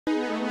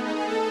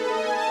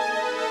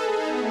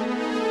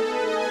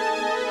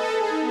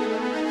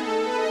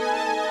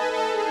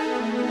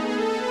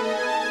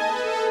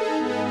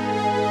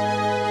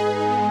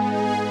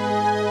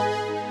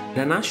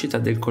La nascita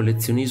del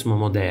collezionismo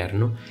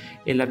moderno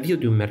e l'avvio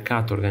di un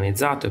mercato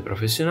organizzato e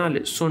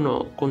professionale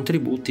sono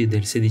contributi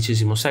del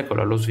XVI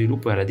secolo allo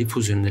sviluppo e alla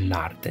diffusione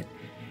dell'arte.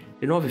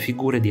 Le nuove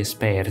figure di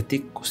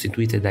esperti,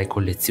 costituite dai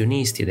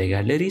collezionisti e dai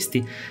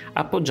galleristi,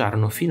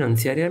 appoggiarono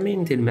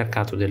finanziariamente il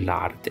mercato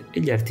dell'arte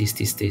e gli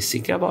artisti stessi,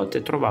 che a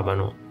volte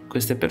trovavano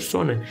queste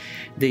persone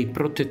dei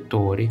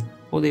protettori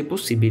o dei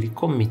possibili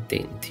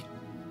committenti.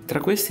 Tra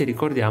questi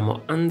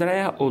ricordiamo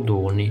Andrea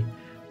Odoni,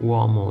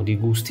 uomo di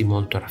gusti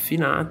molto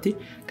raffinati,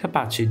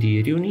 capace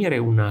di riunire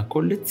una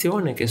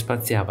collezione che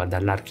spaziava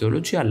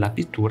dall'archeologia alla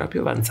pittura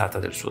più avanzata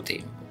del suo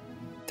tempo.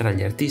 Tra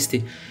gli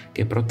artisti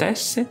che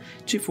protesse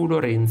ci fu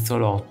Lorenzo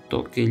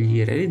Lotto, che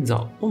gli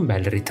realizzò un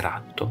bel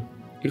ritratto.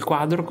 Il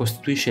quadro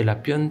costituisce la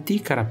più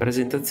antica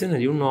rappresentazione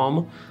di un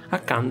uomo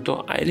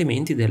accanto a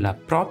elementi della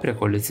propria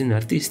collezione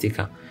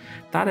artistica,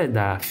 tale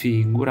da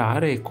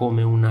figurare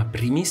come una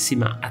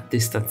primissima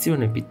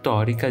attestazione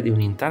pittorica di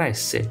un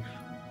interesse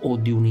o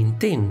di un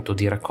intento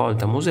di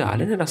raccolta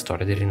museale nella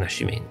storia del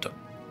Rinascimento.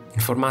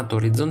 Il formato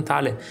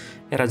orizzontale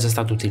era già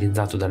stato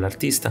utilizzato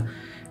dall'artista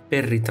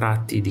per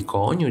ritratti di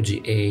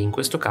coniugi e in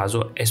questo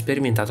caso è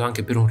sperimentato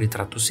anche per un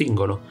ritratto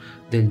singolo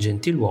del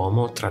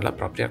gentiluomo tra la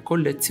propria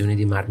collezione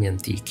di marmi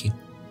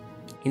antichi.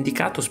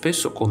 Indicato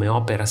spesso come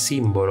opera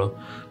simbolo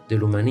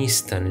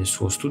dell'umanista nel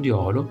suo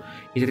studiolo,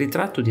 il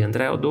ritratto di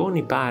Andrea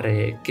Odoni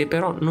pare che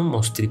però non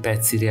mostri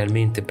pezzi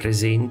realmente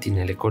presenti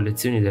nelle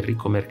collezioni del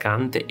ricco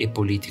mercante e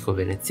politico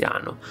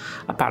veneziano,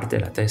 a parte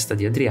la testa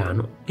di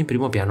Adriano in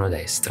primo piano a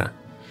destra.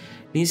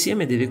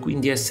 L'insieme deve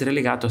quindi essere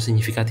legato a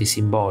significati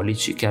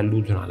simbolici che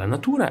alludono alla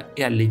natura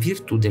e alle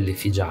virtù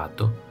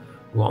dell'effigiato.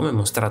 L'uomo è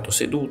mostrato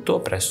seduto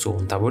presso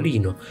un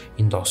tavolino,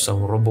 indossa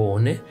un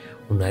robone,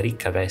 una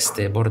ricca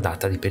veste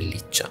bordata di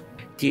pelliccia.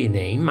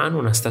 Tiene in mano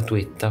una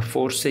statuetta,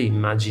 forse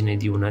immagine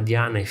di una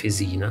Diana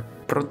efesina,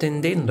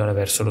 protendendola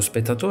verso lo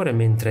spettatore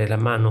mentre la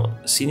mano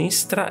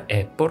sinistra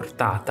è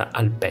portata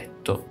al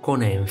petto,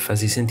 con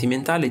enfasi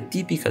sentimentale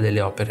tipica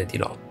delle opere di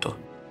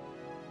Lotto.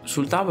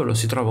 Sul tavolo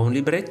si trova un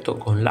libretto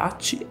con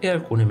lacci e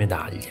alcune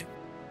medaglie.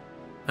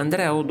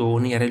 Andrea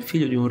Odoni era il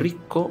figlio di un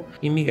ricco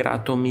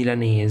immigrato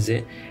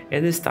milanese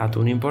ed è stato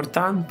un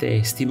importante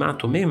e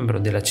stimato membro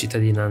della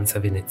cittadinanza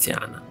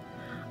veneziana.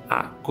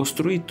 Ha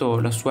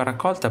costruito la sua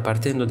raccolta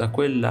partendo da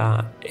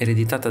quella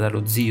ereditata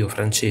dallo zio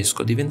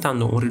Francesco,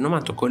 diventando un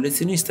rinomato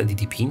collezionista di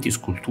dipinti,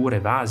 sculture,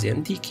 vasi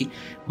antichi,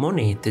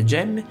 monete,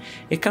 gemme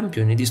e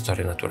campioni di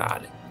storia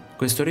naturale.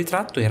 Questo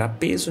ritratto era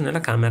appeso nella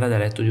camera da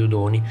letto di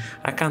Odoni,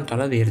 accanto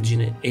alla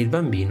Vergine e il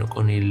bambino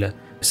con il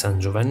San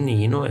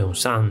Giovannino e un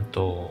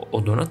santo o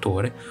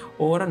donatore,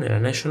 ora nella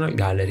National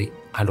Gallery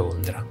a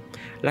Londra.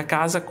 La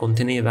casa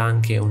conteneva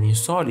anche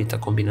un'insolita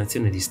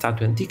combinazione di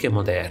statue antiche e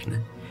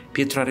moderne.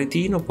 Pietro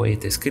Aretino,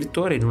 poeta e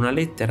scrittore, in una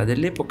lettera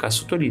dell'epoca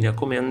sottolinea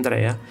come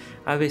Andrea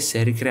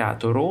avesse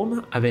ricreato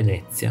Roma a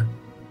Venezia.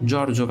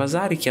 Giorgio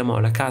Vasari chiamò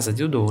la casa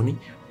di Odoni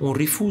un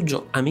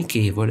rifugio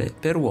amichevole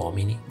per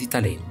uomini di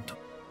talento.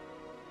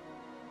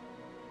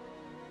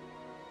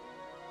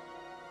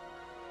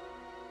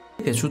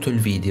 Se ti è piaciuto il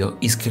video,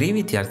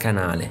 iscriviti al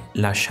canale,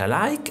 lascia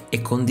like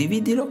e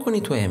condividilo con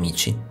i tuoi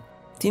amici.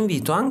 Ti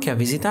invito anche a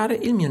visitare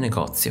il mio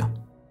negozio.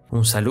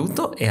 Un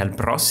saluto e al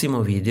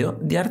prossimo video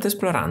di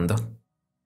Artesplorando.